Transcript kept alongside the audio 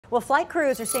Well, flight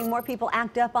crews are seeing more people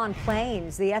act up on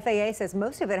planes. The FAA says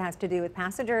most of it has to do with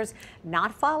passengers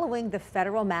not following the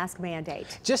federal mask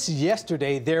mandate. Just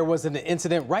yesterday, there was an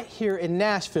incident right here in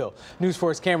Nashville. News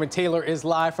 4's Cameron Taylor is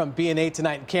live from BNA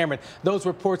tonight. And Cameron, those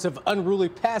reports of unruly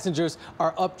passengers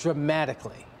are up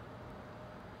dramatically.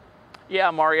 Yeah,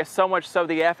 Maria, so much so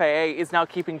the FAA is now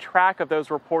keeping track of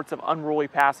those reports of unruly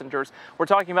passengers. We're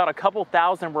talking about a couple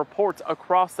thousand reports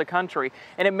across the country,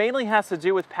 and it mainly has to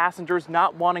do with passengers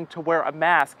not wanting to wear a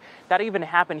mask. That even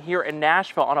happened here in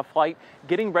Nashville on a flight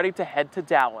getting ready to head to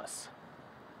Dallas.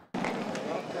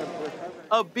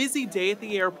 A busy day at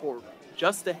the airport,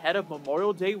 just ahead of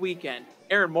Memorial Day weekend.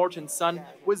 Aaron Morton's son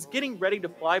was getting ready to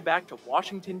fly back to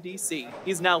Washington, D.C.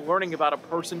 He's now learning about a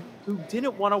person who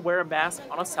didn't want to wear a mask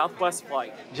on a Southwest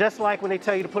flight. Just like when they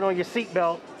tell you to put on your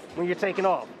seatbelt when you're taking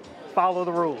off. Follow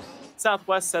the rules.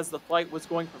 Southwest says the flight was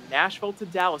going from Nashville to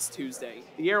Dallas Tuesday.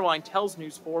 The airline tells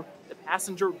News 4 the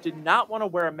passenger did not want to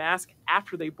wear a mask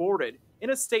after they boarded. In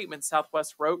a statement,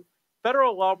 Southwest wrote,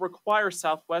 "Federal law requires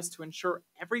Southwest to ensure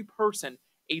every person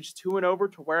aged 2 and over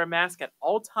to wear a mask at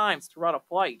all times throughout a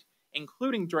flight,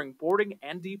 including during boarding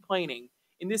and deplaning.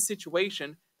 In this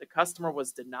situation, the customer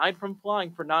was denied from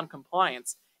flying for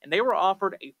noncompliance, and they were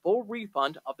offered a full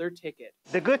refund of their ticket."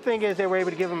 The good thing is they were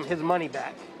able to give him his money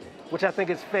back, which I think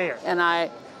is fair. And I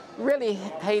really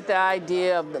hate the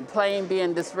idea of the plane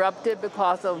being disrupted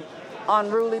because of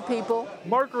unruly people.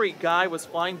 Marguerite Guy was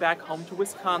flying back home to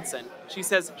Wisconsin. She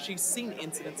says she's seen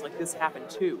incidents like this happen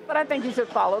too. But I think you should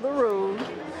follow the rules.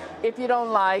 If you don't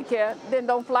like it, then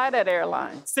don't fly that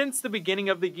airline. Since the beginning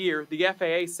of the year, the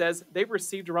FAA says they've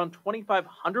received around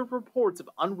 2,500 reports of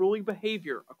unruly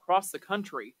behavior across the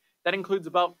country. That includes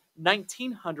about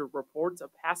 1,900 reports of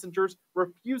passengers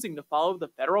refusing to follow the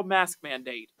federal mask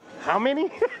mandate. How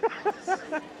many?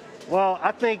 Well,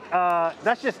 I think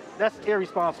that's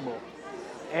irresponsible.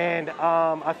 And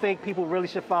I think people really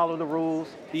should follow the rules.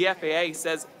 The FAA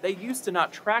says they used to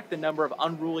not track the number of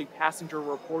unruly passenger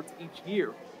reports each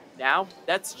year. Now,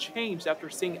 that's changed after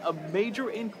seeing a major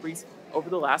increase over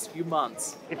the last few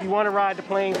months. If you want to ride the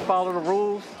plane, follow the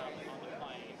rules.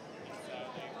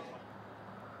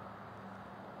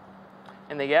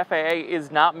 And the FAA is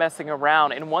not messing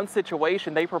around. In one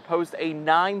situation, they proposed a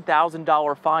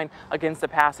 $9,000 fine against a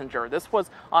passenger. This was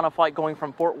on a flight going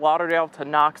from Fort Lauderdale to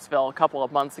Knoxville a couple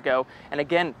of months ago. And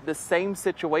again, the same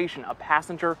situation, a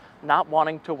passenger not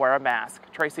wanting to wear a mask.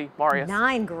 Tracy, Marius.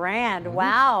 $9 grand.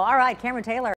 Wow. All right, Cameron Taylor.